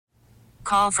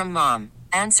call from mom.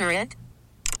 Answer it.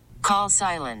 Call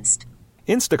silenced.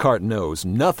 Instacart knows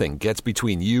nothing gets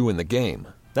between you and the game.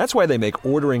 That's why they make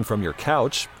ordering from your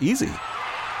couch easy.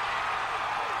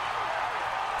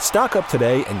 Stock up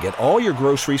today and get all your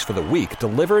groceries for the week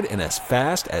delivered in as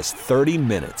fast as 30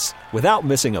 minutes without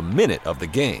missing a minute of the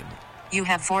game. You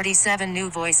have 47 new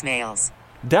voicemails.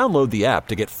 Download the app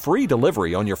to get free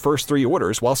delivery on your first 3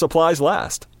 orders while supplies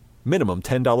last. Minimum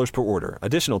 $10 per order.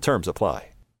 Additional terms apply.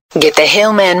 Get the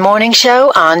Hillman Morning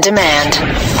Show on demand.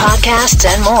 Podcasts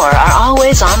and more are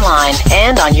always online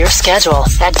and on your schedule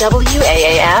at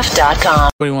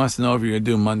WAAF.com. Everybody wants to know if you're going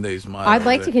to do Monday's Mile. I'd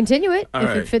like to continue it All if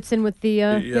right. it fits in with the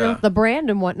the brand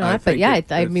and whatnot. But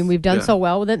I mean, we've done so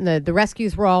well with it, and the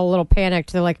rescues were all a little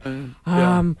panicked. They're like,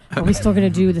 are we still going to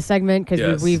do the segment?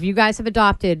 Because you guys have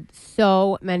adopted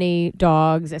so many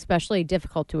dogs, especially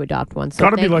difficult to adopt ones. So got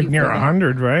to be like near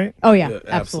 100, right? Oh yeah, Yeah,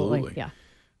 absolutely. absolutely. Yeah.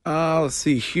 Let's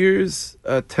see. Here's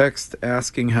a text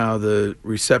asking how the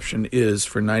reception is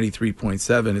for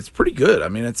 93.7. It's pretty good. I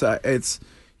mean, it's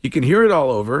you can hear it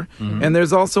all over, and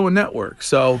there's also a network.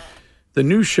 So the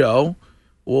new show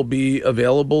will be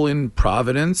available in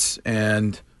Providence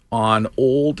and on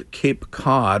Old Cape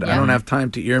Cod. I don't have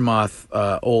time to earmuff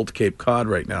Old Cape Cod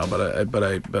right now,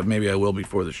 but maybe I will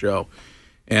before the show.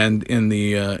 And in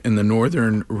the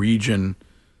northern region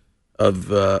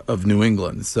of New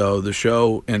England. So the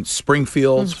show in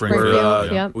Springfield,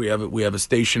 we have a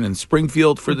station in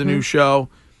Springfield for the new show,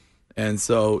 and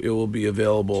so it will be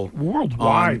available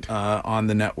worldwide on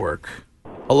the network.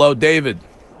 Hello, David.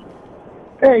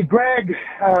 Hey, Greg,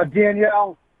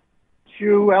 Danielle,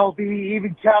 Chu, LB,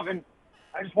 even Kevin.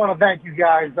 I just want to thank you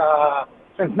guys.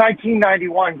 Since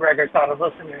 1991, Greg, I started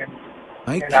listening.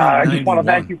 And I just want to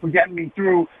thank you for getting me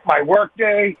through my work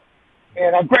day.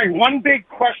 And Greg, one big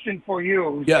question for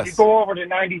you. Yes. You go over to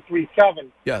 93.7.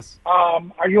 Yes.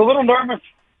 Are you a little nervous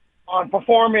on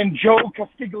performing Joe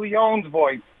Castiglione's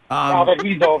voice now that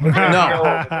he's over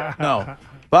there? No.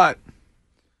 But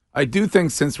I do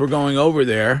think since we're going over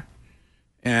there,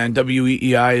 and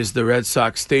WEEI is the Red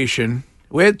Sox station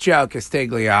with Joe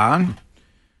Castiglione,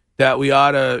 that we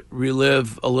ought to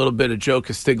relive a little bit of Joe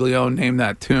Castiglione, name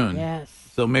that tune. Yes.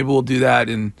 So maybe we'll do that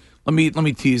in. Let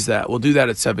me tease that. We'll do that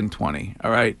at 7:20. All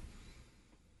right.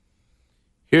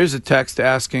 Here's a text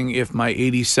asking if my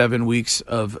 87 weeks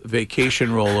of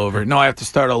vacation roll over. No, I have to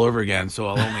start all over again, so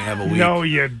I'll only have a week. No,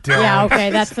 you don't. Yeah, okay.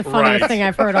 That's the funniest thing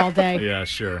I've heard all day. Yeah,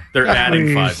 sure. They're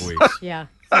adding 5 weeks. Yeah,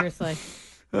 seriously.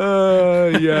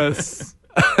 Yes.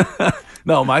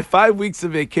 No, my 5 weeks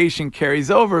of vacation carries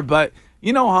over, but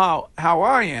you know how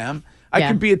I am. I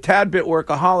can be a tad bit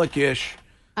workaholic-ish.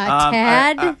 A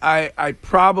tad? I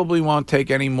probably won't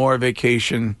take any more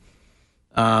vacation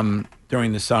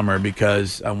during the summer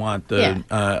because I want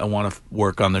to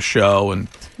work on the show, and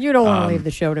you don't want to leave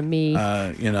the show to me.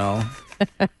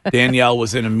 Danielle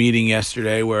was in a meeting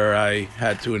yesterday where I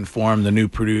had to inform the new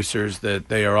producers that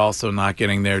they are also not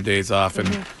getting their days off in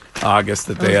August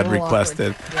that they had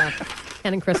requested. Yeah.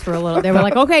 Ken and Chris were they were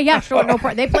like, okay, yeah, sure, no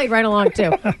problem. They played right along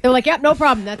too. They were like, yeah, no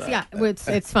problem.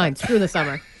 It's fine. Screw the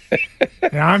summer.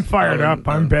 Yeah, I'm fired up.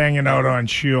 I'm banging out on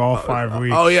Shu all 5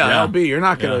 weeks. Oh yeah, LB, you're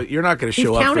not gonna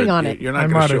show up. He's counting on it. You're not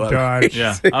I'm gonna out show of up. Dodge.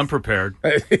 Yeah, I'm prepared.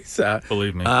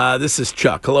 Believe me. This is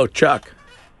Chuck. Hello, Chuck.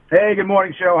 Hey, good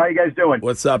morning, show. How you guys doing?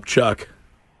 What's up, Chuck?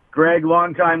 Greg,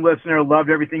 long-time listener, loved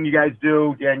everything you guys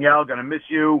do. Danielle, gonna miss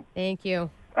you. Thank you.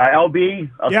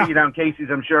 LB, I'll see you down Casey's,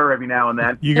 I'm sure, every now and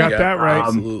then. You got that right.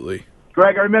 Absolutely.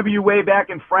 Greg, I remember you way back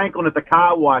in Franklin at the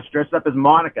car wash, dressed up as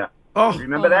Monica. Oh,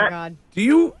 remember that? God. Do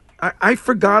you? I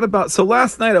forgot about. So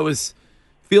last night I was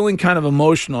feeling kind of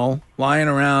emotional, lying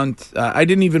around. I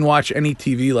didn't even watch any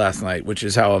TV last night, which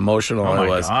is how emotional I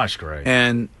was. Oh my gosh, Greg!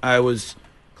 And I was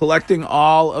collecting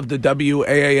all of the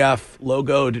WAAF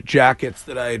logoed jackets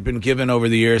that I had been given over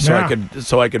the years,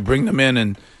 so I could bring them in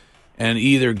and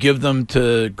either give them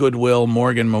to Goodwill,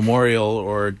 Morgan Memorial,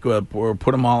 or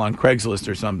put them all on Craigslist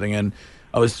or something. And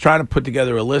I was trying to put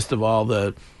together a list of all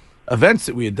the events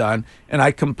that we had done, and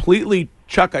I completely,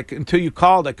 Chuck, until you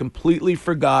called, I completely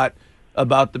forgot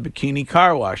about the bikini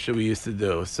car wash that we used to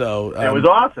do. So it was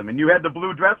awesome, and you had the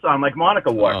blue dress on like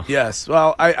Monica wore. Yes.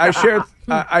 Well, I shared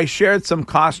I shared some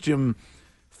costume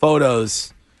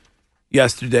photos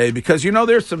yesterday because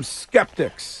there's some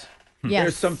skeptics. Yes.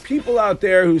 There's some people out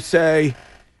there who say,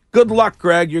 "Good luck,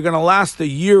 Greg. You're going to last a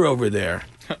year over there,"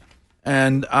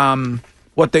 and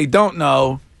what they don't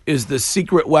know is the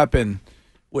secret weapon,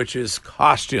 which is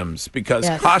costumes, because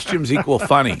costumes equal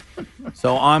funny.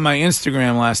 So on my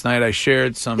Instagram last night, I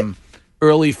shared some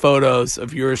early photos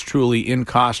of yours truly in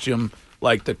costume,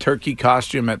 like the turkey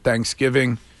costume at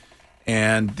Thanksgiving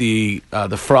and the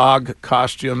frog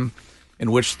costume,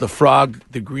 in which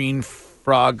the green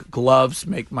frog gloves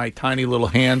make my tiny little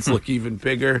hands look even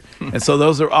bigger. And so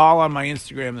those are all on my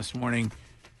Instagram this morning.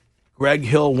 Greg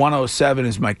Hill 107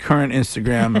 is my current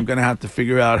Instagram. I'm going to have to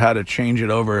figure out how to change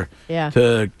it over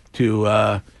to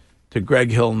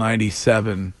Greg Hill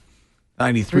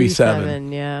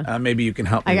 93.7. Yeah. Maybe you can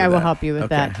help me with I will that. help you with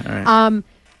that. All right.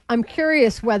 I'm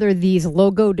curious whether these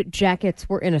logoed jackets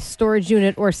were in a storage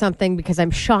unit or something, because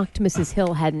I'm shocked Mrs.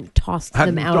 Hill hadn't tossed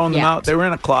them out thrown yet. them out. They were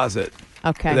in a closet.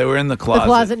 Okay. They were in the closet. The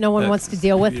closet no one wants to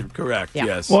deal with? Correct, Yeah.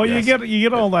 yes. Well, yes. you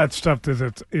get all that stuff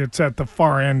that it's at the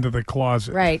far end of the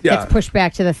closet. Right. Yeah. Gets pushed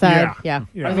back to the side. Yeah.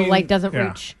 Where the light doesn't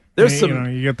reach. There's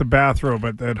you get the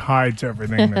bathrobe that hides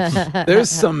everything. There's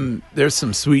some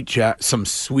sweet jackets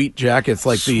like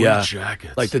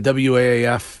jackets. like the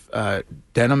WAAF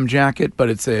denim jacket, but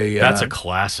it's That's a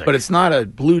classic. But it's not a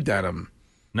blue denim.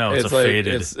 No, it's a like,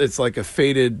 faded. It's like a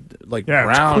faded, like Yeah,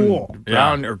 it's brown, cool.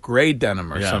 brown or gray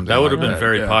denim or something. That would have like been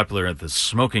very yeah. popular at the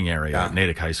smoking area at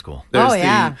Natick High School. There's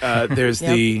yeah. There's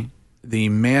the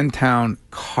Mantown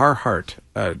Carhartt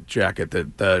jacket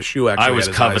that the shoe actually. I was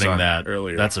had his eyes coveting on that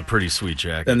earlier. That's a pretty sweet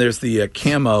jacket. Then there's the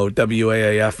camo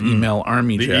WAAF Email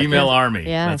Army the jacket. Email Army.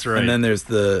 Yeah. That's right. And then there's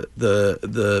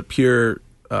the pure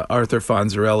Arthur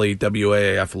Fonzarelli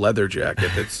WAAF leather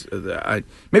jacket. That's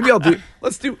maybe we'll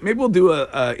do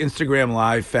a Instagram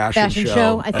live fashion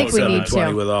show. I think we need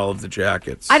to with all of the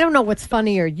jackets. I don't know what's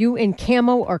funnier, you in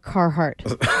camo or Carhartt,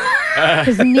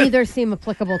 because neither seem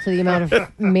applicable to the amount of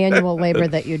manual labor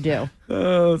that you do.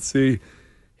 Let's see.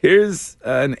 Here's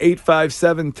an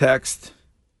 857 text.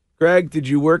 Greg, did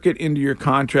you work it into your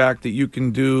contract that you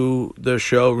can do the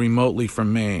show remotely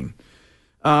from Maine?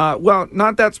 Well,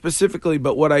 not that specifically,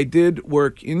 but what I did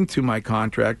work into my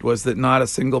contract was that not a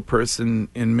single person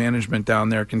in management down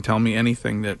there can tell me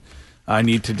anything that I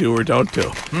need to do or don't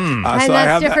do. And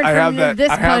that's different from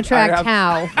this contract.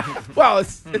 How? Well,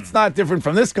 it's not different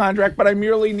from this contract, but I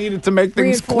merely needed to make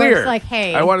things clear. Like,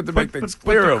 hey, I wanted to make things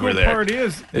clear the over cool there. Part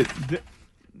is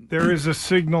there is a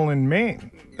signal in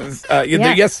Maine. Yes,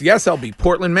 LB,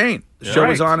 Portland, Maine. The show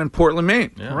is on in Portland,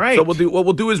 Maine. Yeah. Right. So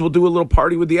we'll do a little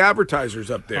party with the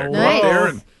advertisers up there. Nice. Up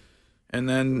there and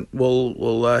then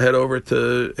we'll head over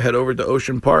to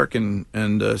Ocean Park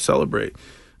and celebrate.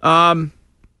 All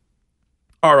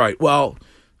right. Well,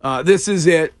 this is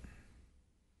it.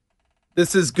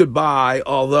 This is goodbye.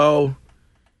 Although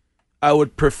I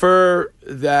would prefer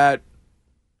that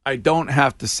I don't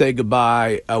have to say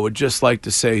goodbye. I would just like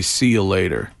to say see you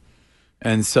later.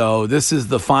 And so this is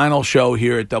the final show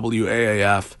here at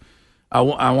WAAF. I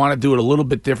want to do it a little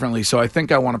bit differently. So I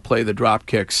think I want to play the drop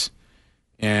kicks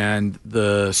and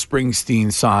the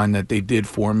Springsteen song that they did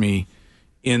for me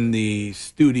in the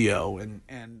studio. And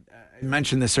I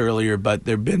mentioned this earlier, but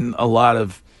there have been a lot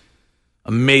of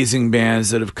amazing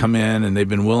bands that have come in and they've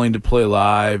been willing to play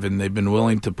live and they've been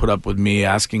willing to put up with me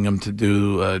asking them to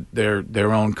do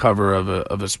their own cover of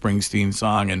a Springsteen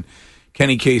song. And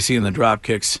Kenny Casey and the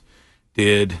Dropkicks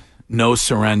did No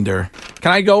Surrender.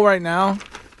 Can I go right now?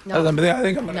 No. I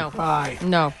think I'm going to cry.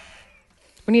 No.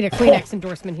 We need a Kleenex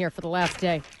endorsement here for the last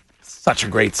day. Such a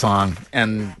great song,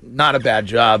 and not a bad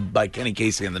job by Kenny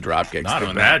Casey and the Dropkicks. Not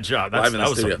a bad job. That was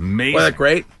amazing. Wasn't that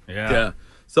great? Yeah.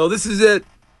 So this is it.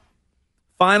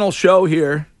 Final show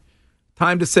here.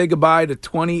 Time to say goodbye to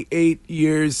 28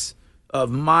 years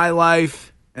of my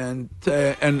life, and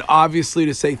obviously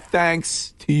to say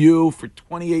thanks to you for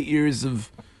 28 years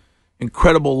of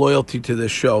incredible loyalty to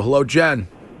this show. Hello, Jen.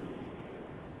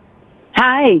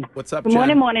 Hi. What's up, Good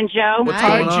Jen? morning, Joe. What's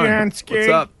going on? What's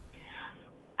up?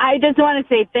 I just want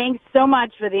to say thanks so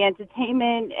much for the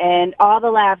entertainment and all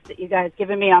the laughs that you guys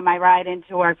given me on my ride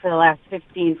into work for the last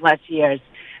 15 plus years.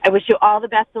 I wish you all the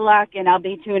best of luck, and I'll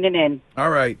be tuning in. All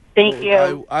right. Thank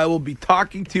you. I will be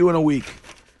talking to you in a week.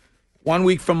 1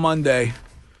 week from Monday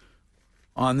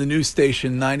on the news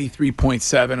station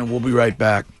 93.7, and we'll be right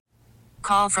back.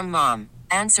 Call from mom.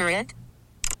 Answer it.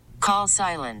 Call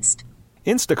silenced.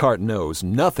 Instacart knows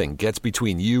nothing gets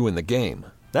between you and the game.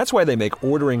 That's why they make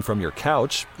ordering from your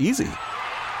couch easy.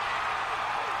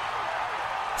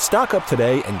 Stock up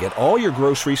today and get all your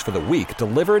groceries for the week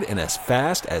delivered in as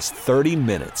fast as 30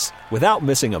 minutes without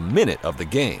missing a minute of the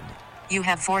game. You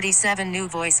have 47 new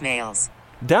voicemails.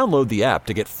 Download the app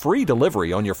to get free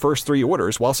delivery on your first 3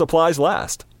 orders while supplies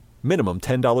last. Minimum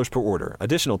 $10 per order.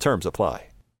 Additional terms apply.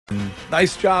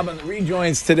 Nice job on the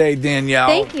rejoins today, Danielle.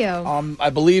 Thank you. I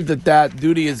believe that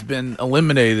duty has been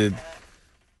eliminated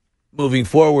moving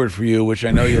forward for you, which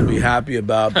I know you'll be happy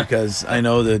about because I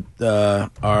know that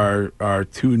our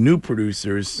 2 new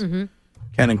producers,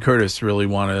 Ken and Curtis really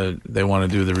want to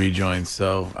do the rejoins.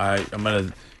 So I'm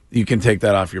gonna. You can take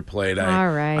that off your plate.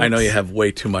 All right. I know you have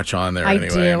way too much on there. Anyway.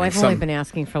 Do. I've only been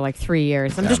asking for like 3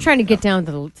 years. I'm just trying to get down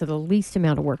to the least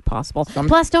amount of work possible.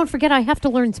 Plus, don't forget, I have to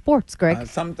learn sports, Greg.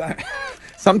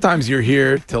 Sometimes you're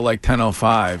here till like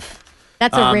 10:05.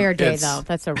 That's a rare day, though.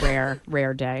 That's a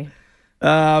rare day.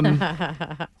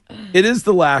 It is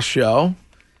the last show,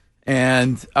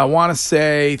 and I want to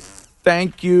say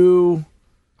thank you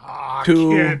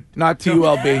not to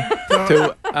ULB.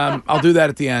 I'll do that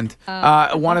at the end.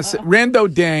 I want to say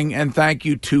Rando Ding and thank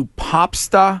you to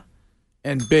Popsta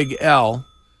and Big L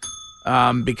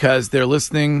because they're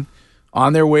listening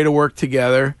on their way to work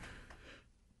together.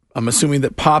 I'm assuming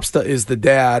that Popsta is the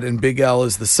dad and Big L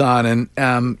is the son.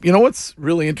 And you know what's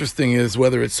really interesting is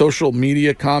whether it's social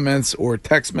media comments or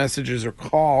text messages or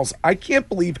calls, I can't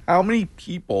believe how many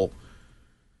people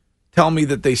tell me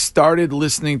that they started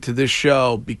listening to this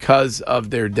show because of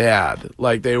their dad.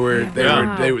 Like they were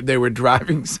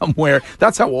driving somewhere.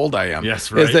 That's how old I am.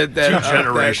 Yes, right. Two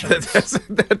generations.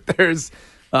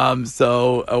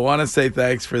 So I want to say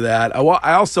thanks for that.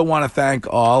 I also want to thank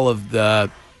all of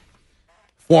the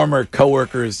former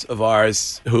coworkers of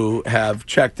ours who have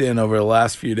checked in over the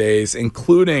last few days,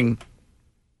 including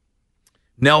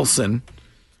Nelson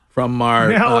from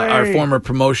our former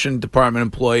promotion department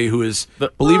employee, who is,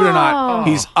 believe it or not,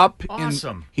 he's up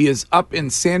he is up in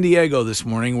San Diego this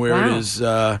morning, where it is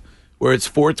where it's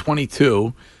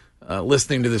 4:22,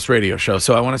 listening to this radio show.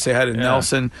 So I want to say hi to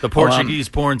Nelson, the Portuguese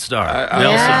porn star.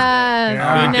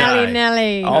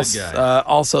 Nelly.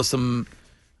 Also some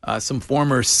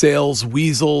former sales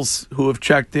weasels who have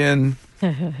checked in.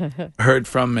 Heard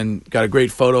from and got a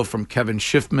great photo from Kevin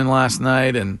Schiffman last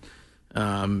night, and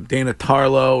Dana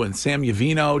Tarlow and Sam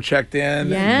Yavino checked in.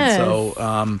 Yes. And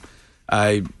so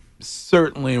I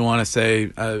certainly want to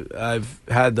say I've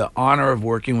had the honor of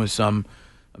working with some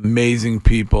amazing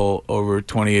people over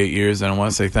 28 years, and I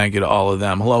want to say thank you to all of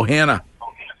them. Hello, Hannah.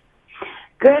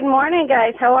 Good morning,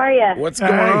 guys. How are you? What's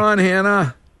going on,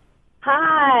 Hannah?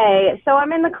 Hi. So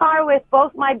I'm in the car with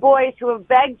both my boys who have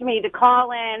begged me to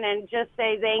call in and just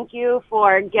say thank you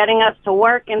for getting us to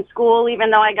work and school,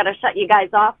 even though I got to shut you guys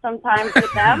off sometimes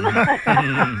with them.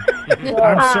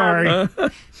 I'm sorry.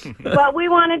 But we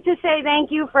wanted to say thank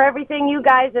you for everything you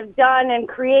guys have done and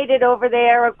created over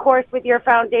there, of course, with your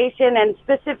foundation, and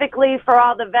specifically for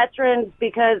all the veterans,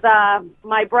 because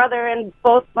my brother and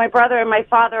my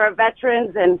father are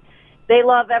veterans, and they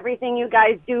love everything you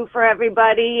guys do for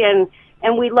everybody, and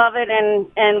we love it,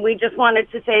 and we just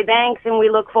wanted to say thanks, and we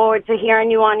look forward to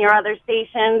hearing you on your other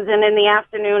stations and in the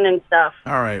afternoon and stuff.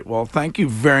 All right. Well, thank you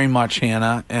very much,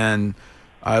 Hannah, and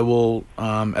I will,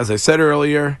 as I said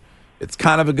earlier, it's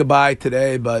kind of a goodbye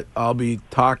today, but I'll be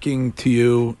talking to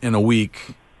you in a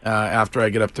week after I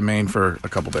get up to Maine for a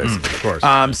couple days. Of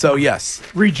course. So, yes.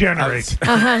 Regenerate.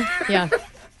 Yeah.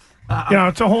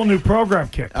 It's a whole new program,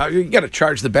 kid. You got to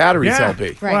charge the batteries,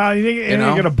 LB. Right. Well, you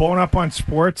got to bone up on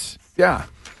sports. Yeah.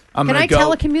 Can I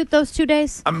telecommute those 2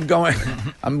 days? I'm going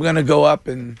to go up,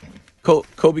 and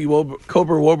Cobra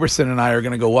Woberson and I are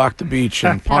going to go walk the beach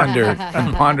and ponder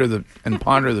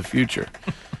the future.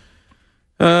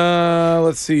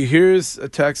 Let's see. Here's a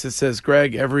text that says,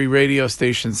 "Greg, every radio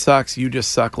station sucks. You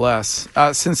just suck less."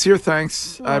 Sincere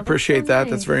thanks. I appreciate that.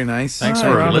 Nice. That's very nice. Thanks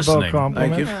for listening.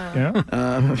 Thank you. Yeah.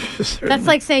 That's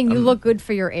like saying you look good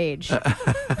for your age.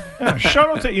 Shout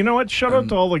out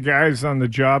to all the guys on the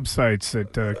job sites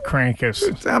that crank us.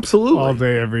 Absolutely all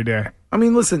day, every day. I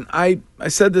mean, listen. I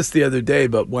said this the other day,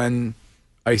 but when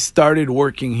I started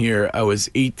working here, I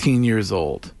was 18 years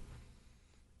old.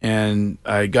 And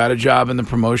I got a job in the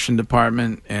promotion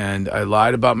department, and I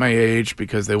lied about my age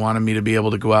because they wanted me to be able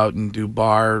to go out and do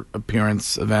bar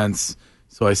appearance events.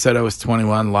 So I said I was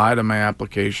 21, lied on my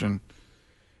application.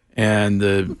 And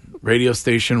the radio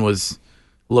station was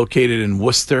located in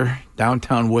Worcester,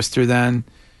 downtown Worcester then.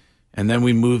 And then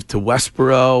we moved to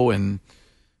Westboro, and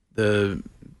the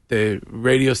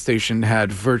radio station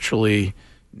had virtually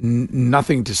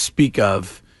nothing to speak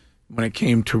of when it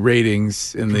came to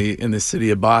ratings in the city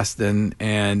of Boston,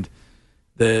 and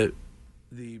the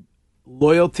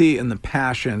loyalty and the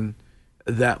passion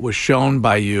that was shown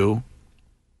by you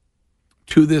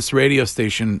to this radio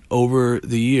station over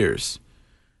the years,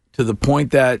 to the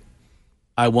point that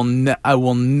I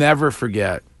will never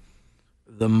forget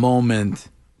the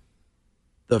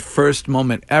first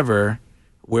moment ever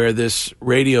where this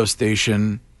radio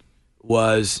station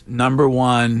was number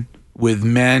one with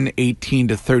men 18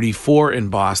 to 34 in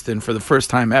Boston for the first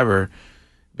time ever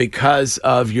because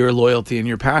of your loyalty and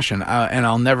your passion. And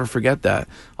I'll never forget that.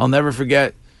 I'll never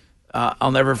forget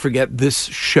this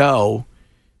show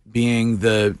being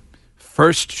the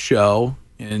first show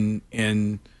in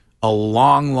a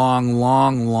long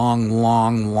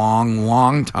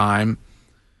time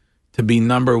to be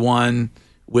number one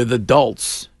with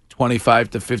adults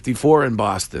 25 to 54 in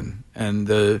Boston, and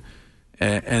the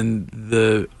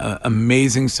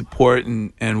amazing support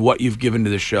and what you've given to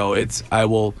the show.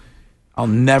 I'll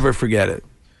never forget it.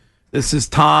 This is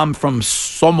Tom from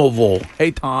Somerville.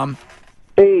 Hey, Tom.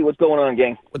 Hey, what's going on,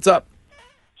 gang? What's up?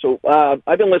 So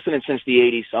I've been listening since the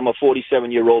 80s. I'm a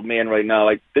 47-year-old man right now.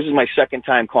 This is my second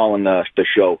time calling the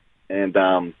show. And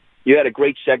you had a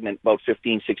great segment about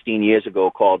 15, 16 years ago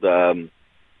called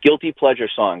Guilty Pleasure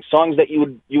Songs. Songs that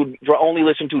you would only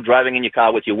listen to driving in your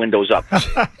car with your windows up.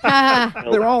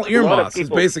 They're all earmuffs is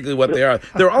basically what they are.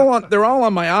 They're all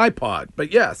on my iPod,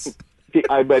 but yes.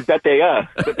 I bet they are.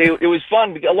 But it was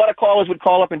fun. A lot of callers would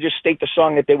call up and just state the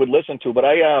song that they would listen to. But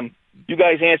you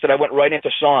guys answered. I went right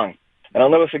into song, and I'll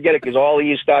never forget it because all of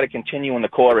you started continuing the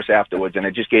chorus afterwards, and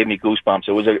it just gave me goosebumps.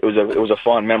 It was a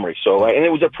fond memory. So and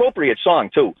it was an appropriate song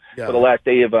too for the last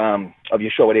day of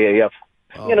your show at AAF.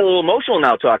 I'm getting a little emotional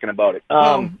now talking about it.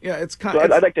 It's kind. So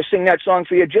I'd like to sing that song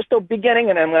for you, just the beginning,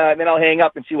 and then I'll hang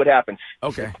up and see what happens.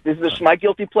 Okay. This is my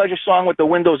guilty pleasure song with the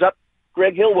windows up.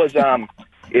 Greg Hill was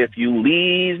If you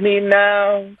leave me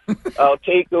now, I'll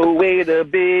take away the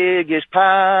biggest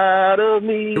part of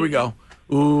me. Here we go.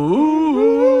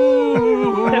 Ooh.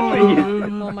 Oh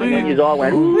my God. You all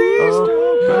went,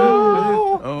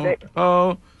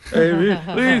 oh, baby,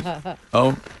 please.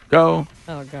 Oh, go.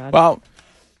 Oh, God. Well,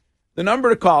 the number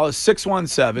to call is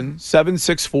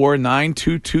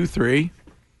 617-764-9223.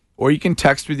 Or you can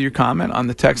text with your comment on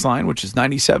the text line, which is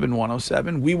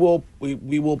 97107. We will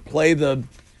play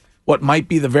what might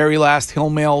be the very last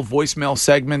Hill Mail voicemail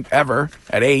segment ever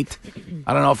at 8.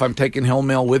 I don't know if I'm taking Hill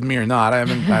Mail with me or not. I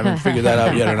haven't figured that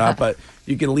out yet or not. But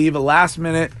you can leave a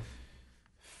last-minute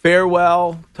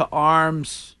farewell to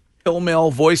Arms Hill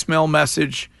Mail voicemail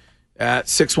message at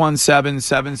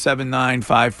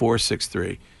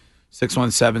 617-779-5463.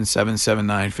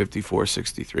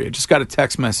 617-779-5463. I just got a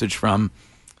text message from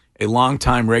a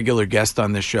longtime regular guest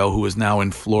on this show who is now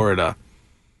in Florida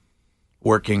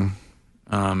working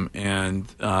and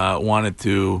wanted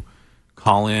to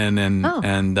call in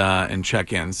and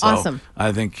check in. So awesome.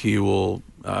 I think he will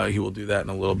do that in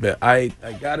a little bit. I do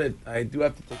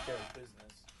have to take care of business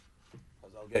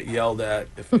because I'll get yelled at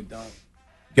if I don't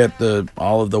get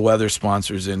all of the weather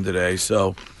sponsors in today.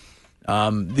 So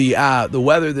the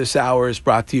weather this hour is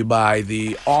brought to you by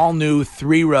the all-new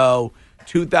 3-row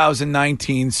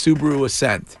 2019 Subaru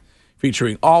Ascent,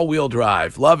 featuring all-wheel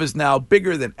drive. Love is now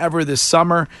bigger than ever this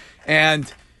summer,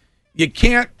 and you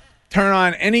can't turn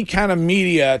on any kind of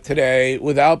media today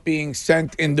without being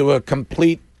sent into a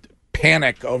complete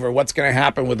panic over what's going to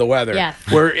happen with the weather. Yes.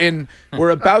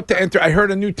 We're about to enter. I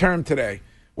heard a new term today.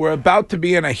 We're about to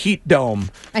be in a heat dome.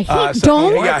 A heat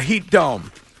dome? Yeah, heat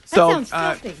dome. That So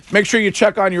sounds make sure you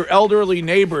check on your elderly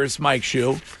neighbors, Mike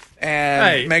Shue.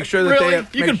 And make sure that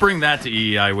you can bring that to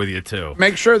EEI with you too.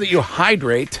 Make sure that you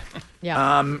hydrate.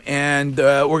 Yeah. And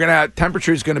we're gonna have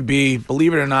temperature is gonna be,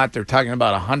 believe it or not, they're talking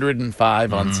about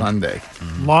 105 on Sunday.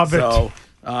 Love it. So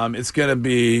it's going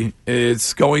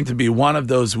to be one of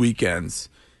those weekends,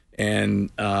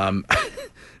 and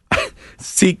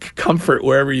seek comfort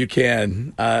wherever you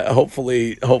can.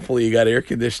 Hopefully you got air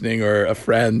conditioning or a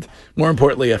friend. More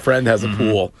importantly, a friend has a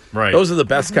pool. Right. Those are the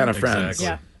best kind of friends. Exactly.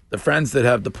 Yeah. The friends that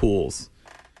have the pools.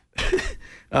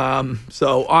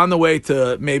 So on the way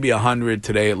to maybe 100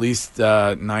 today, at least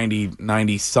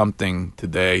 90 something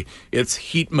today. It's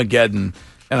Heatmageddon,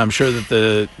 and I'm sure that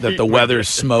the weather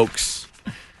smokes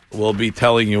will be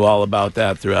telling you all about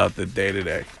that throughout the day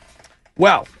today.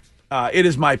 Well, it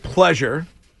is my pleasure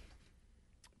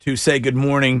to say good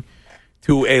morning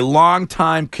to a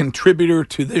longtime contributor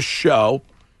to this show,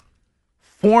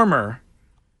 former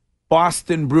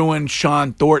Boston Bruin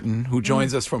Shawn Thornton, who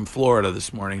joins us from Florida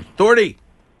this morning. Thorty.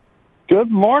 Good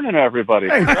morning, everybody.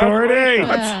 Hey, Thorty.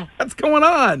 What's going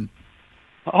on?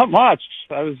 Not much.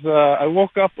 I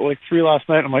woke up at like 3 last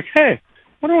night, and I'm like, hey, I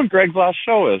wonder when Greg's last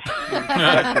show is.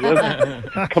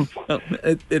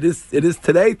 It is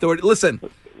today, Thorty. Listen,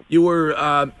 you were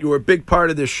a big part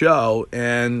of this show,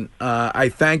 and I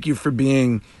thank you for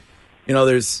being,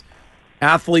 there's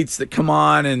athletes that come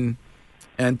on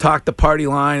and talk the party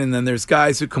line, and then there's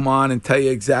guys who come on and tell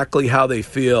you exactly how they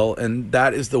feel, and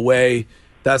that's the way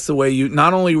you,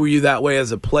 not only were you that way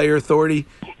as a player, Thorty,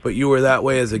 but you were that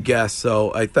way as a guest,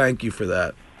 so I thank you for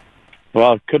that.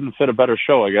 Well, it couldn't fit a better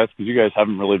show, I guess, because you guys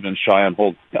haven't really been shy on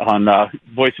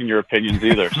voicing your opinions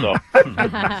either, so.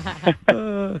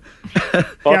 Yeah,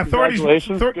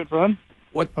 congratulations, good run.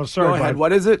 What? Oh, sorry, Go ahead. bud.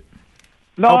 What is it?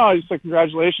 No, just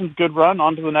congratulations, good run.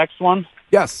 On to the next one.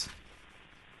 Yes.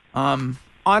 On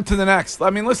to the next. I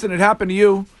mean, listen, it happened to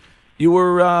you. You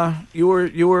loved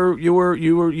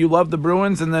the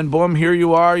Bruins, and then boom, here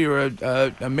you are. You're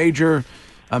a major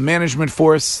management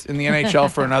force in the NHL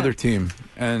for another team.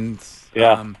 And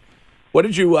what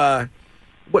did you? Were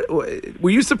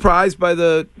you surprised by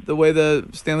the way the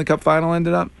Stanley Cup final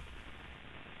ended up?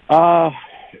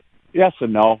 Yes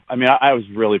and no. I mean, I was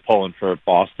really pulling for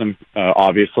Boston,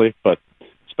 obviously, but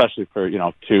especially for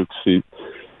Tukes.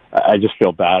 I just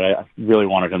feel bad. I really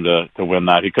wanted him to win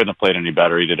that. He couldn't have played any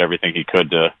better. He did everything he could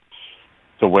to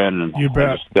win. And you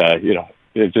bet. I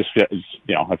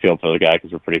feel for the guy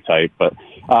because we're pretty tight. But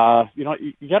you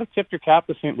got to tip your cap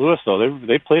to St. Louis though.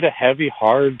 They played a heavy,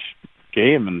 hard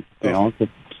game, and the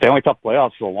Stanley Cup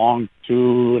playoffs were a long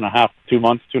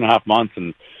 2.5 months,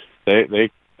 and they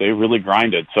really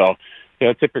grinded. So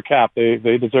tip your cap.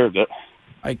 They deserved it.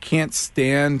 I can't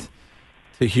stand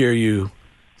to hear you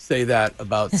say that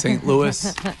about St.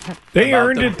 Louis. They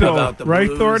earned it, though, right,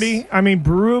 Thordy? I mean,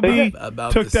 Berube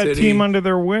took that team under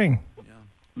their wing.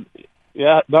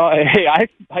 Yeah, no, hey, I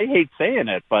hate saying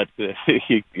it, but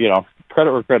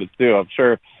credit where credit's due. I'm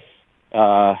sure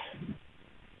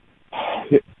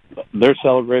they're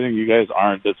celebrating. You guys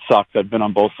aren't. It sucks. I've been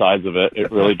on both sides of it.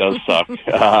 It really does suck.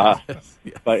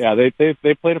 But yeah, they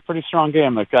played a pretty strong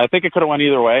game. I think it could have went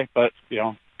either way, but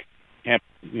can't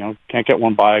get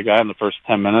one by a guy in the first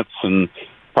 10 minutes, and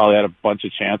probably had a bunch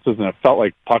of chances, and it felt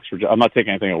like pucks were I'm not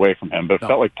taking anything away from him, but it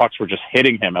felt like pucks were just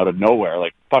hitting him out of nowhere,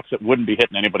 like pucks that wouldn't be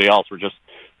hitting anybody else were just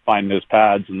finding his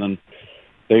pads, and then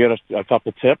they got a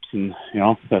couple tips, and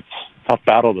that's tough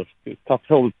hill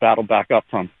to battle back up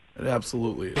from. It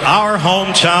absolutely is. Our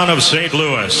hometown of St.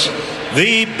 Louis,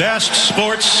 the best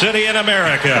sports city in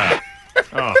America.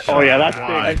 Oh yeah,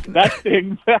 that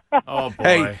thing. Oh boy.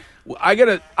 Hey,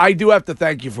 I do have to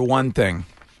thank you for one thing,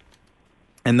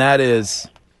 and that is,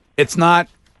 it's not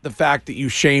the fact that you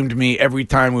shamed me every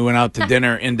time we went out to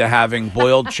dinner into having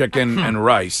boiled chicken and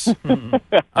rice.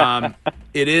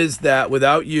 It is that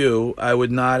without you, I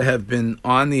would not have been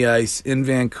on the ice in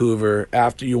Vancouver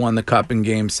after you won the Cup in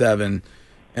Game 7,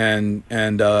 and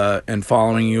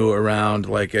following you around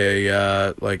like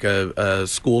a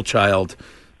school child.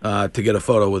 To get a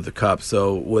photo with the Cup.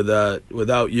 So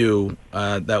without you,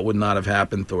 that would not have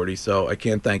happened, Thordy. So I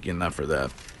can't thank you enough for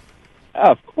that.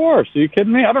 Of course. Are you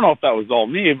kidding me? I don't know if that was all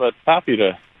me, but happy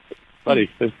to, buddy.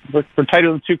 We're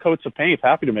tighter than two coats of paint.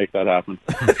 Happy to make that happen.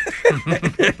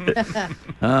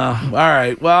 All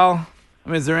right. Well, I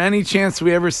mean, is there any chance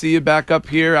we ever see you back up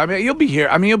here? I mean, you'll be here.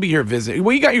 You'll be here visiting.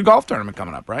 Well, you got your golf tournament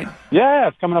coming up, right? Yeah,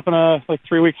 it's coming up in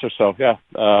 3 weeks or so. Yeah,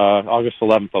 August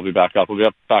 11th, I'll be back up. We'll be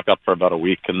back up for about a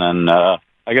week, and then I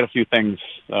got a few things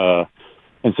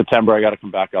in September I got to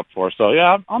come back up for. So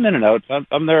yeah, I'm in and out.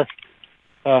 I'm there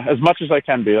as much as I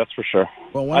can be. That's for sure.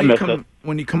 Well, when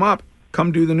you come up,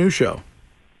 come do the new show.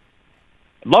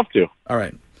 I'd love to. All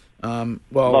right. Love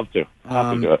to.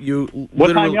 Happy to do it. What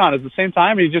time are you on? Is it the same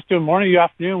time? Are you just doing morning,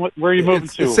 afternoon? Where are you moving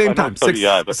to? It's the same time.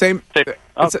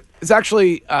 It's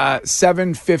actually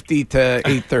 7:50 to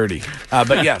 8:30.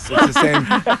 But yes, it's the same.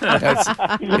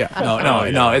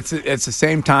 It's the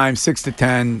same time, 6 to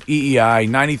 10, EEI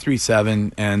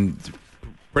 93.7, and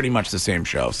pretty much the same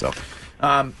show. So,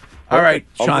 all right,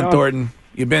 Shawn Thornton.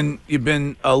 You've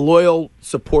been a loyal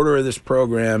supporter of this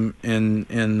program in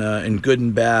good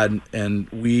and bad, and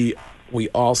we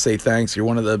all say thanks. You're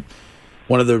one of the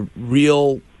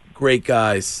real great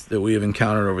guys that we have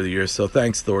encountered over the years. So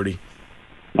thanks, Thordy.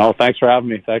 Oh, thanks for having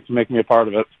me. Thanks for making me a part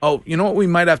of it. Oh, you know what we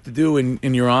might have to do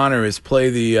in your honor is play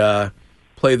the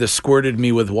 "Squirted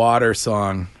Me with Water"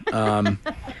 song. You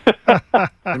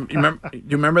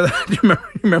remember that? You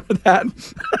remember that?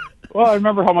 Well, I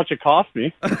remember how much it cost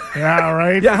me. Yeah,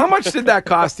 right. Yeah, how much did that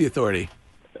cost the Authority?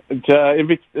 It'd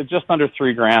be just under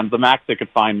 $3,000. The max they could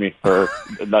find me for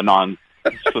the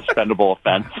non-suspendable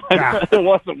offense. Yeah. It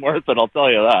wasn't worth it, I'll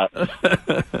tell you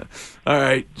that. All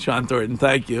right, Shawn Thornton,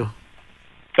 thank you.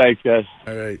 Thanks, guys.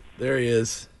 All right, there he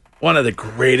is. One of the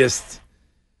greatest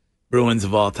Bruins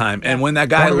of all time. And when that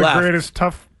guy left... One of the greatest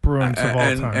tough Bruins of all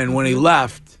time. And when he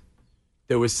left...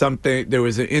 There was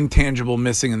an intangible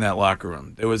missing in that locker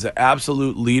room. There was an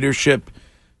absolute leadership,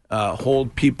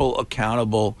 hold people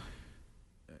accountable,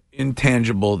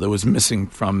 intangible that was missing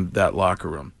from that locker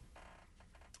room.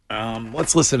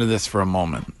 Let's listen to this for a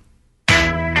moment.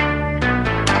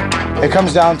 It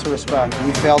comes down to respect.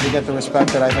 We failed to get the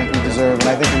respect that I think we deserve, and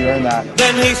I think we earned that.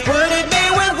 Then he squirted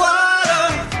me with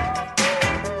water.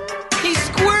 He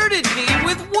squirted me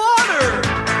with water.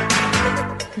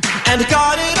 And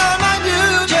got it on my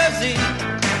New Jersey.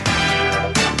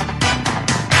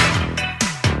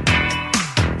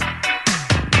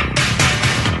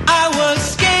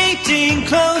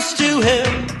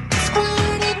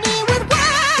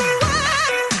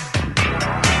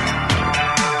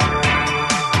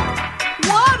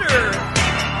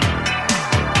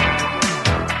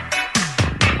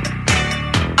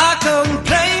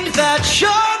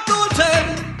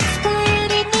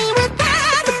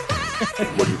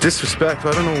 Disrespect.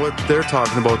 I don't know what they're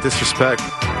talking about. Disrespect.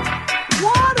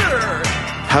 Water!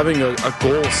 Having a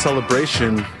goal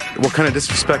celebration. What kind of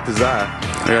disrespect is that?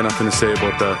 I got nothing to say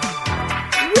about that.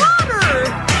 Water!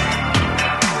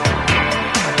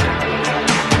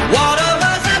 Water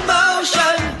was in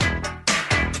motion.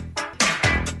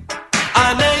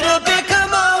 I made a big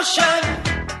commotion.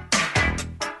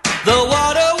 The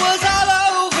water was all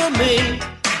over me.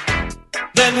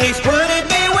 Then he squirted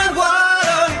me with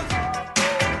water.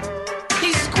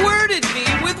 He squirted me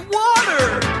with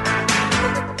water.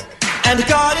 And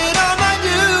got it on my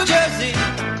New Jersey.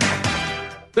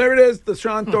 There it is, the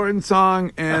Shawn Thornton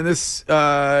song, and this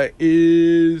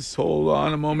is, hold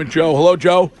on a moment, Joe. Hello,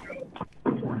 Joe.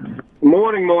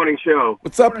 Morning show.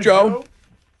 What's up, Joe?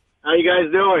 How you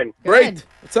guys doing? Great.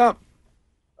 What's up?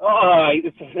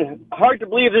 It's hard to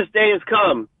believe this day has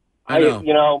come. I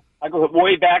know. I go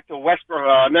way back to Westboro.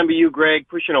 I remember you, Greg,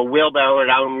 pushing a wheelbarrow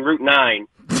down Route 9.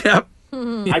 Yep.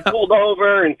 I pulled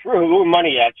over and threw a little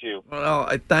money at you. Well,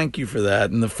 I thank you for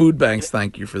that, and the food banks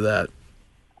thank you for that.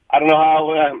 I don't know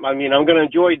how, I'm going to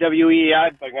enjoy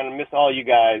WEI, but I'm going to miss all you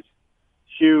guys.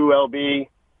 Shu, LB,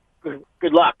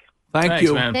 good luck. Thanks,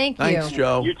 you. Man. Thank you. Thanks,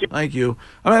 Joe. You too. Thank you.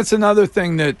 I mean, that's another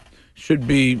thing that should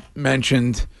be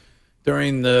mentioned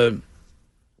during the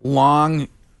long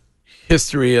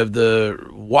history of the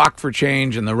Walk for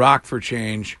Change and the Rock for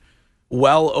Change.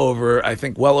 Well over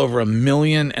 $1.5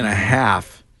 million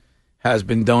has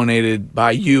been donated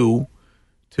by you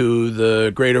to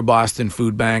the Greater Boston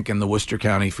Food Bank and the Worcester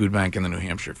County Food Bank and the New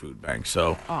Hampshire Food Bank.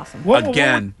 So, awesome. What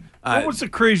was the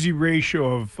crazy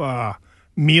ratio of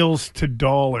meals to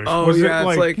dollars? Oh, yeah,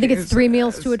 I think it's 3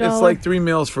 meals to $1. It's like 3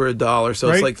 meals for $1, so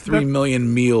Right? it's like 3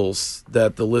 million meals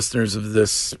that the listeners of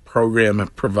this program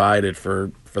have provided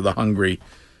for the hungry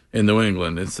in New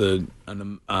England. It's an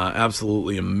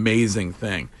absolutely amazing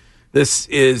thing. This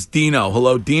is Dino.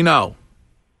 Hello, Dino.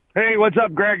 Hey, what's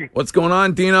up, Greg? What's going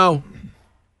on, Dino?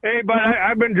 Hey, but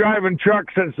I've been driving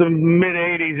trucks since the mid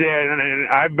 '80s, and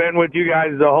I've been with you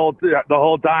guys the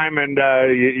whole time, and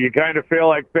you kind of feel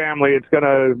like family. It's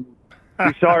gonna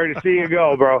be sorry to see you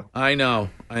go, bro. I know.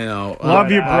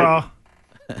 Love you, bro.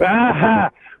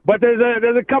 But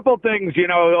there's a couple things,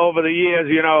 over the years,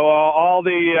 all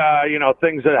the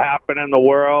things that happen in the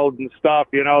world and stuff,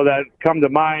 that come to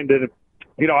mind. And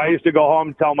I used to go home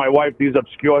and tell my wife these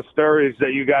obscure stories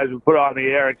that you guys would put on the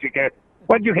air, and she can't.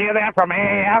 What'd you hear that from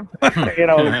AAF?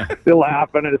 Still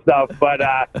laughing and stuff. But,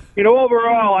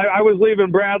 overall, I was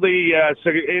leaving Bradley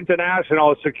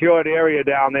International, a secured area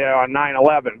down there on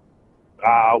 9/11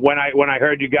 when I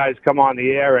heard you guys come on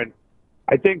the air. And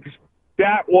I think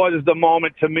that was the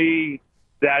moment to me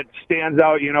that stands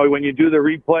out, when you do the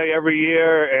replay every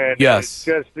year. And yes. It's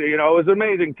just, it was an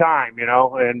amazing time,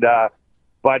 And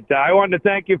but I wanted to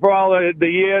thank you for all the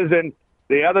years. And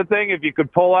the other thing, if you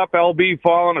could pull up LB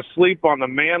falling asleep on the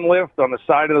man lift on the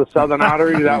side of the Southern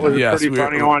Artery, that was a pretty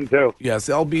funny one, too. Yes,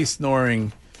 LB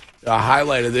snoring, a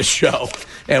highlight of this show.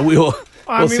 And we'll see if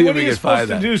we can find that. What are you supposed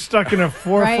to do stuck in a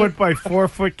 4-foot by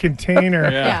 4-foot container?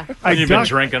 Yeah. You've been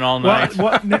drinking all night.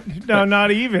 No,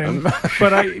 not even.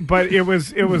 But it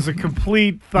was a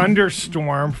complete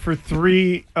thunderstorm for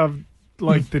 3 of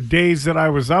the days that I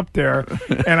was up there,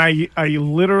 and I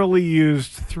literally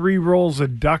used 3 rolls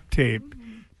of duct tape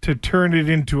to turn it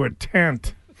into a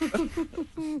tent.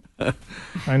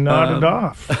 I nodded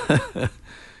off.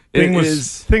 Thing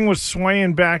was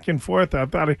swaying back and forth. I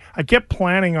thought I kept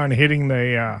planning on hitting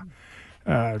the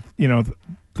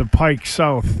Pike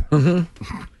South.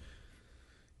 Mm-hmm.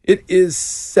 It is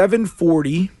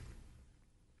 7:40,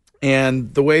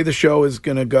 and the way the show is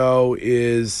going to go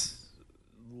is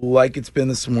like it's been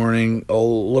this morning, a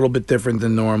little bit different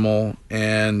than normal,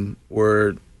 and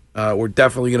we're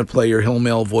definitely going to play your Hill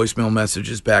Mail voicemail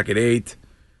messages back at 8,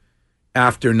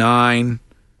 after 9,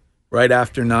 right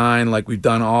after 9, like we've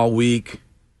done all week.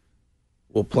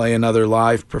 We'll play another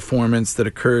live performance that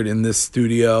occurred in this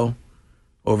studio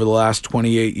over the last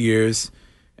 28 years,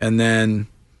 and then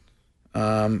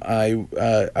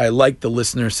I like the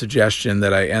listener suggestion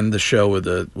that I end the show with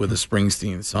a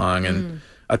Springsteen song, and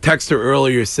a texter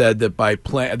earlier said that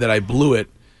that I blew it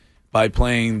by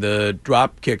playing the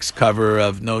Dropkicks cover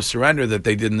of No Surrender that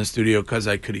they did in the studio because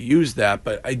I could have used that,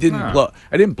 but I didn't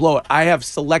blow it. I have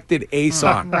selected a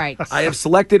song. Right. I have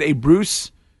selected a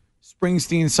Bruce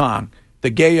Springsteen song, The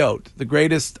Gay-Oat, the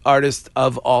greatest artist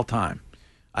of all time.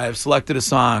 I have selected a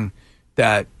song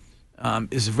that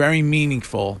is very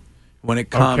meaningful when it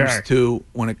comes to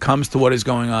what is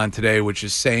going on today, which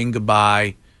is saying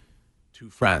goodbye to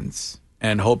friends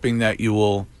and hoping that you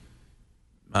will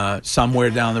somewhere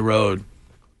down the road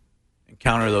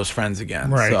encounter those friends again.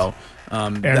 Right. So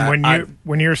And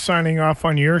when you're signing off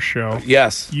on your show,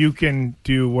 yes, you can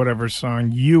do whatever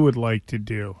song you would like to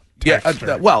do.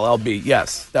 LB,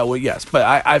 yes, that would yes.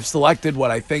 But I've selected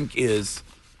what I think is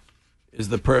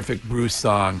the perfect Bruce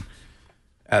song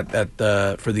for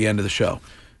the end of the show.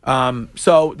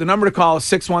 So the number to call is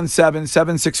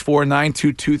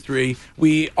 617-764-9223.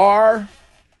 We are,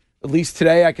 at least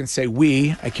today I can say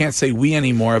we. I can't say we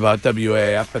anymore about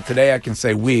WAAF, but today I can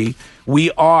say we.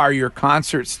 We are your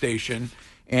concert station,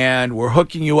 and we're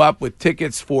hooking you up with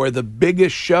tickets for the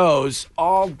biggest shows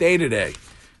all day today,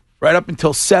 right up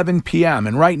until 7 p.m.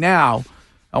 And right now,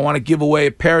 I want to give away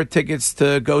a pair of tickets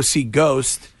to go see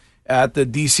Ghost at the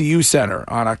DCU Center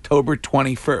on October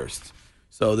 21st.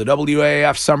 So the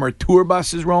WAAF Summer Tour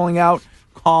Bus is rolling out.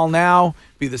 Call now.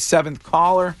 Be the 7th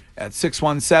caller at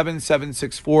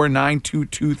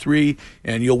 617-764-9223,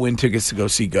 and you'll win tickets to go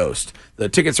see Ghost. The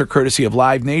tickets are courtesy of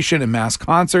Live Nation and Mass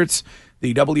Concerts.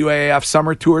 The WAAF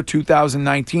Summer Tour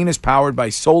 2019 is powered by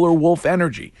Solar Wolf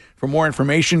Energy. For more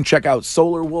information, check out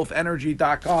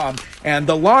solarwolfenergy.com. And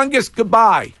the longest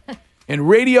goodbye in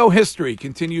radio history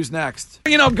continues next.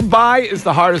 You know, goodbye is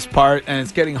the hardest part, and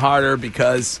it's getting harder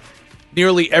because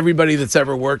nearly everybody that's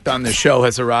ever worked on this show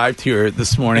has arrived here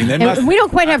this morning. We don't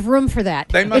quite have room for that.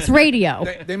 It's radio.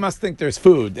 They must think there's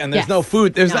food, and there's no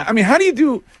food. I mean, how do you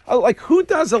do, who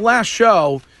does the last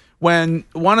show when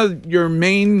one of your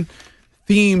main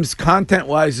themes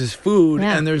content-wise is food,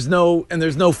 and there's no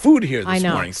food here this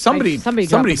morning? Somebody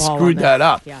screwed that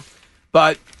up. Yeah.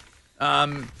 But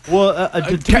to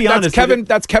be honest,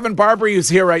 that's Kevin Barbary who's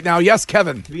here right now. Yes,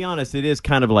 Kevin. To be honest, it is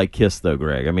kind of like Kiss, though,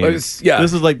 Greg. I mean, this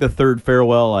is like the third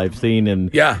farewell I've seen in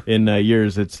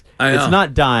years. It's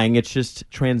not dying; it's just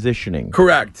transitioning.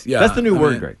 Correct. Yeah, that's the new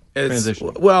word, Greg.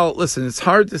 Transitioning. Well, listen, it's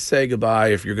hard to say goodbye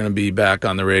if you're going to be back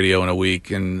on the radio in a week,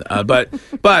 and but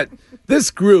this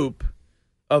group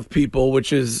of people,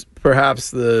 which is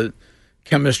perhaps the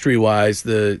chemistry-wise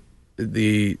the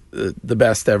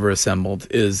best ever assembled,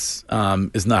 is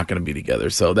not going to be together.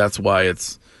 So that's why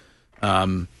it's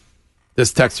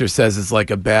this texter says it's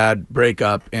like a bad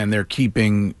breakup, and they're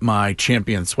keeping my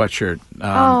champion sweatshirt.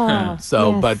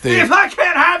 But if I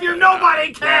can't have you,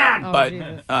 nobody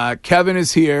can. But Kevin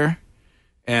is here,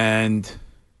 and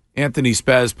Anthony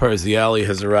Spaz Parziale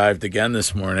has arrived again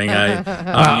this morning.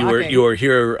 You were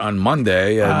here on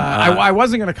Monday. And, I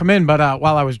wasn't going to come in, but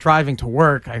while I was driving to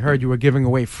work, I heard you were giving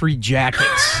away free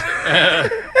jackets.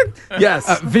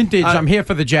 Yes. Vintage. I'm here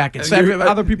for the jackets.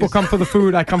 Other people come for the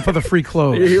food. I come for the free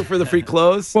clothes. You're here for the free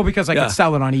clothes? Well, because I could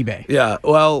sell it on eBay. Yeah.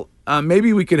 Well,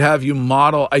 maybe we could have you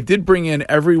model. I did bring in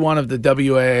every one of the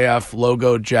WAAF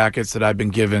logo jackets that I've been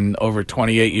given over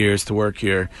 28 years to work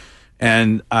here.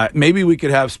 And maybe we could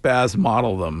have Spaz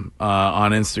model them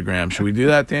on Instagram. Should we do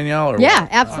that, Danielle? Yeah,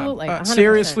 absolutely.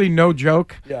 Seriously, no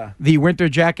joke. Yeah. The winter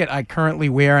jacket I currently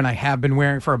wear and I have been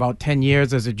wearing for about 10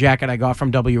 years is a jacket I got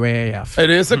from WAAF. It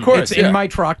is, of course. It's in my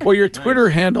truck. Well, your Twitter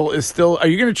handle is still... Are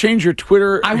you going to change your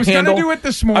Twitter handle? I was going to do it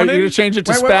this morning. Are you going to change it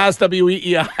to Spaz,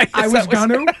 W-E-E-I? I was going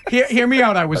to. Hear me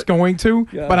out. I was going to,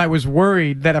 but I was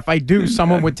worried that if I do,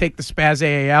 someone would take the Spaz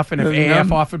AAF, and if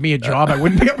AAF offered me a job, I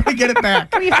wouldn't be able to get it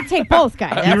back. We have to take both,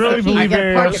 guys. You really believe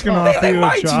AAF's going to offer you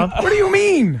a job? What do you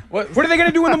mean? What are they going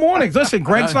to do in the mornings? Listen,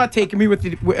 Greg's not taking me to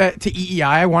EEI.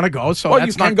 I want to go, so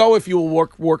you can go if you will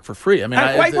work for free. I mean,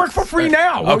 I work for free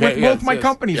now with both my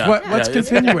companies. Let's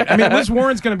continue it. I mean, Liz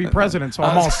Warren's going to be president, so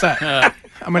I'm all set.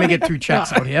 I'm going to get 2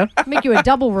 checks out here. Make you a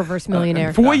double reverse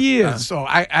millionaire. 4 years. So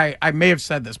I may have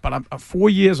said this, but I'm 4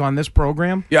 years on this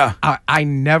program. Yeah. I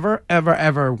never,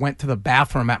 ever went to the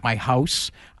bathroom at my house.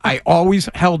 I always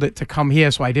held it to come here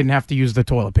so I didn't have to use the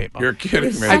toilet paper. You're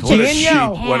kidding me.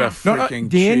 What a freaking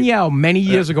Danielle, many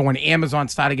years ago when Amazon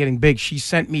started getting big, she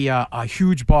sent me a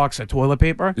huge box of toilet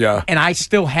paper. Yeah. And I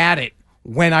still had it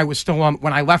when I was still on.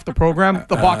 When I left the program,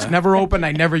 the box never opened.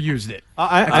 I never used it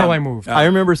until I moved. I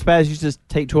remember Spaz used to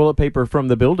take toilet paper from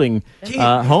the building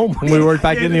home when we worked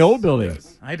back in the old building.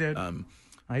 I did.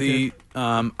 I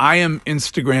am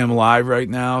Instagram live right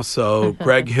now, so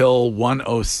Greg Hill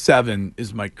 107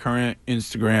 is my current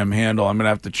Instagram handle. I'm gonna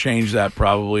have to change that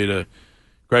probably to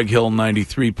Greg Hill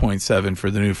 93.7 for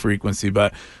the new frequency.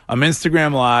 But I'm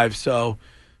Instagram live, so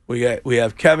we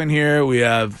have Kevin here, we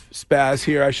have Spaz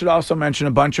here. I should also mention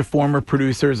a bunch of former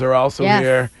producers are also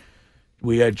here.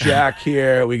 Jack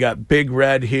here. We got Big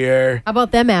Red here. How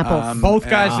about them apples? Both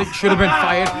guys that should have been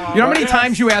fired. You know how many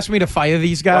times you asked me to fire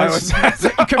these guys?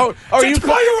 You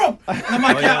fire them? I'm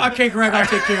like, okay, Greg, I'll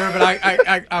take care of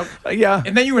it. Yeah.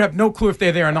 And then you would have no clue if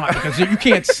they're there or not because you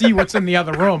can't see what's in the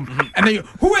other room. And then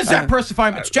who is that person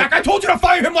firing? It's Jack. I told you to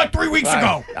fire him like 3 weeks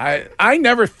ago. I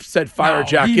never said fire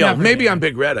Jack Hill. Maybe I'm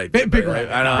Big Red. Big Red.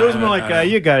 It was more like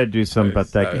you got to do something about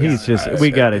that. He's just.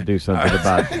 We got to do something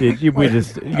about it. You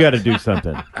got to do something.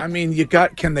 I mean,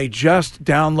 can they just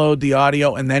download the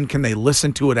audio and then can they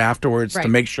listen to it afterwards to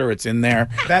make sure it's in there?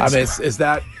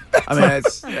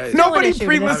 Nobody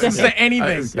pre-listens to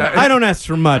anything. I don't ask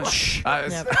for much.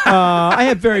 I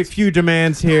have very few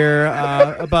demands here,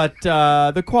 but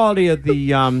the quality of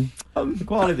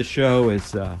the show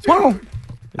is.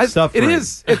 It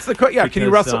is. It's the can you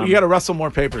rustle? You got to rustle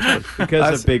more papers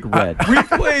because of Big Red. We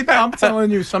played. I'm telling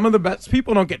you, some of the best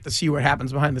people don't get to see what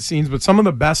happens behind the scenes, but some of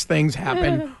the best things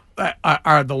happen.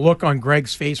 Are the look on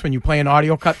Greg's face when you play an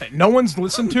audio cut that no one's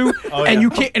listened to, and you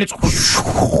can't, and it's,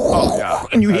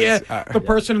 and you hear the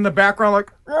person in the background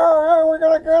like, we're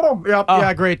gonna get him. Yep,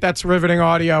 yeah, great, that's riveting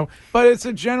audio. But it's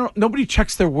a general. Nobody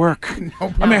checks their work. I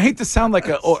mean, I hate to sound like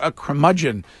a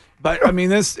curmudgeon. But I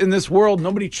mean, in this world,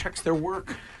 nobody checks their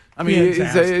work. I mean,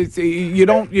 you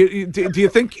don't. Do you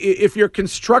think if you're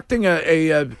constructing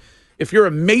if you're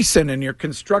a mason and you're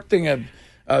constructing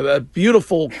a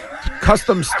beautiful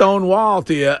custom stone wall,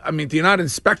 do you not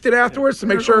inspect it afterwards to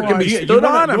make sure it can be stood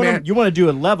on? You want to do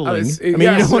a leveling. You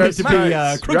don't want it to be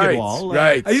a crooked wall.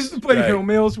 Right. I used to play hill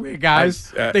mills where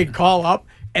guys they'd call up.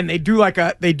 And they do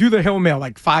the hill mail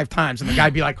like 5 times, and the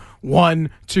guy'd be like 1,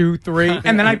 2, 3,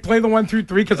 and then I'd play the 1 through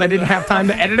 3 because I didn't have time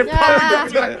to edit it.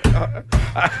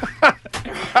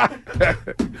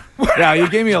 Yeah, you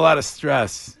gave me a lot of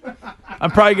stress. I'm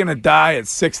probably gonna die at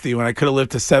 60 when I could have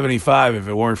lived to 75 if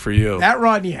it weren't for you. That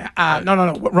Rodney,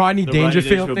 Rodney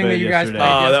Dangerfield thing that you guys played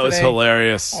yesterday. That was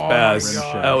hilarious, Spaz.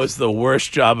 That was the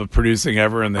worst job of producing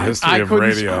ever in the history of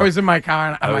radio. I was in my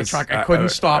car and my truck. I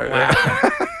couldn't stop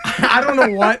laughing. I don't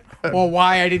know what or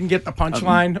why I didn't get the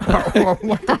punchline or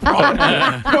what the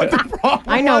problem.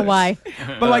 I know why.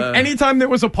 But like anytime there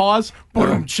was a pause,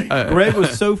 boom. Greg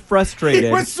was so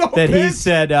frustrated he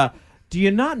said, do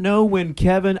you not know when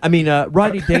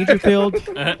Rodney Dangerfield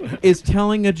is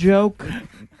telling a joke?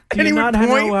 Do you not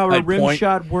know how a rim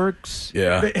shot works?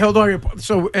 Yeah.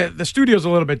 So the studio's a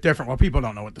little bit different. Well, people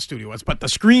don't know what the studio is, but the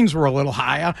screens were a little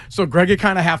higher, so Greg would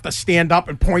kind of have to stand up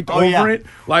and point over it.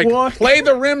 Like, play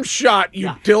the rim shot, you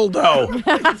dildo.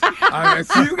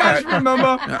 Do you guys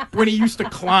remember when he used to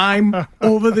climb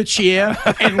over the chair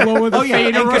and lower the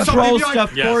fader and control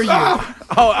stuff for you?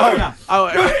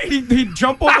 He'd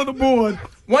jump over the board.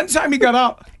 One time he got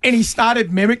up and he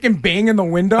started mimicking banging the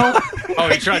window.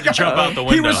 He tried to jump out the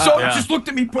window. He was just looked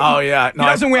at me. He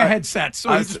doesn't wear headsets,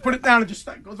 so he just put it down and just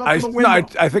goes up to the window.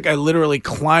 I think I literally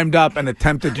climbed up and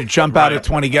attempted to jump out of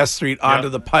 20 Guest Street onto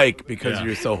the pike because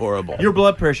you're so horrible. Your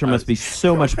blood pressure must be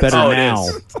so much better now.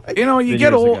 You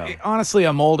get old. Honestly,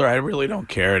 I'm older. I really don't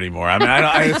care anymore. I mean,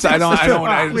 I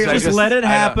don't. Just let it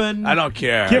happen. I don't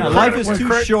care. Life is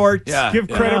too short. Give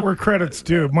credit where credit's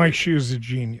due. Mike Shoe's a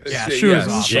genius. Yeah, Shoe's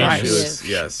awesome.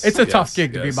 Yes. It's a tough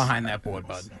gig to be behind that board,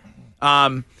 bud.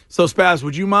 So Spaz,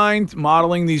 would you mind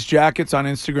modeling these jackets on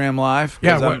Instagram Live?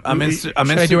 Yeah, should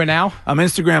I do it now? I'm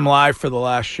Instagram Live for the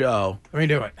last show. Let me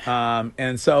do it.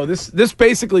 And so this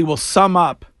basically will sum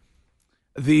up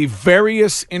the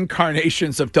various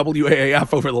incarnations of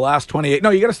WAAF over the last 28. No,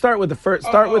 you got to start with the first.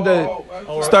 Start with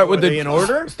the in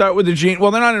order. Start with the gene.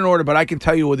 Well, they're not in order, but I can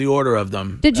tell you with the order of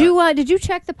them. Did you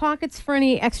check the pockets for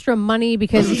any extra money?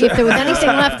 Because if there was anything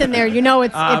left in there, it's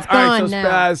gone right, so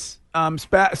now.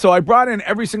 Spaz, so I brought in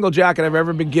every single jacket I've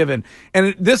ever been given,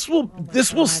 and this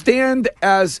will stand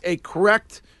as a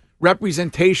correct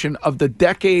representation of the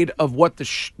decade of what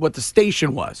the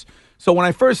station was. So when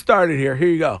I first started here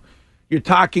you go. You're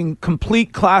talking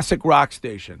complete classic rock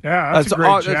station. Yeah, that's a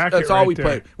great jacket. That's all we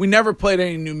played. We never played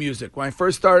any new music. When I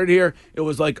first started here, it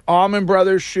was like Allman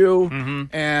Brothers Shoe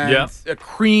and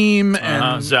Cream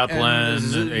and Zeppelin,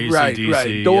 and AC/DC.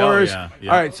 Right. Doors. All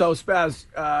right, so Spaz.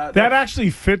 That actually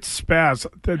fits Spaz.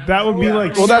 That would be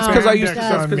like. Well, that's because I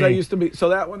used to be. So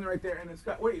that one right there, and it's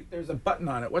got. Wait, there's a button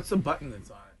on it. What's the button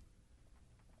that's on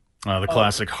it? The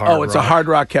classic hard rock. Oh, it's a Hard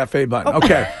Rock Cafe button.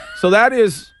 Okay, so that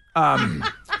is. Our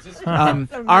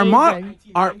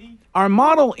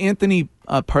model Anthony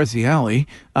Parziale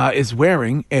is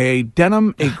wearing a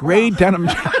gray denim.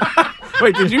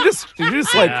 Wait, did you just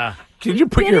Did you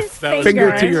put your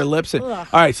finger to your lips? All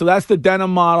right, so that's the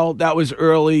denim model. That was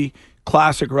early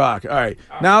classic rock. All right,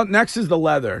 now next is the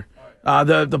leather.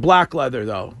 The black leather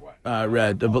though,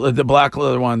 Red. The black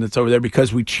leather one that's over there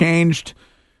because we changed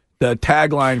the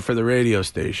tagline for the radio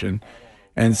station.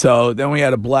 And so then we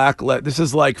had a black This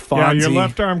is like Fonzie. Yeah, your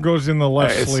left arm goes in the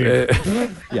left sleeve.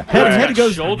 Head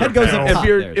goes up top.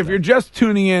 If you're just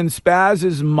tuning in, Spaz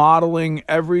is modeling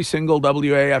every single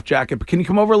WAAF jacket. But can you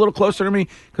come over a little closer to me?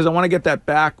 Because I want to get that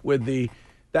back with the...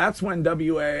 That's when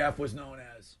WAAF was known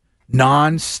as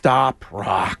non-stop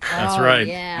rock. That's right.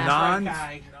 Yeah.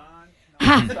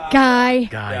 Guy.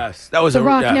 Yes, that was the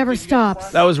rock never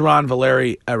stops. That was Ron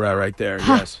Valeri era right there.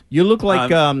 Yes, you look like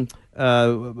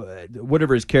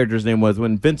whatever his character's name was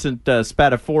when Vincent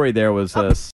Spadafore there was.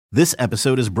 This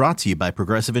episode is brought to you by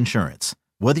Progressive Insurance.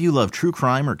 Whether you love true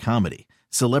crime or comedy,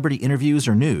 celebrity interviews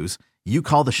or news, you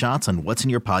call the shots on what's in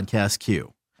your podcast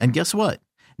queue. And guess what?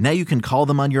 Now you can call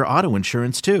them on your auto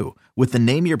insurance too with the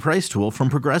Name Your Price tool from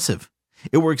Progressive.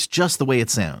 It works just the way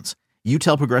it sounds. You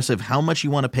tell Progressive how much you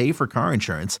want to pay for car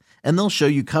insurance, and they'll show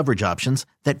you coverage options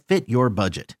that fit your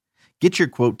budget. Get your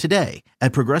quote today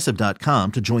at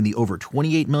Progressive.com to join the over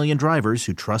 28 million drivers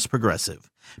who trust Progressive.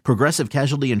 Progressive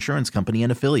Casualty Insurance Company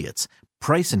and Affiliates.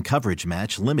 Price and coverage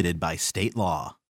match limited by state law.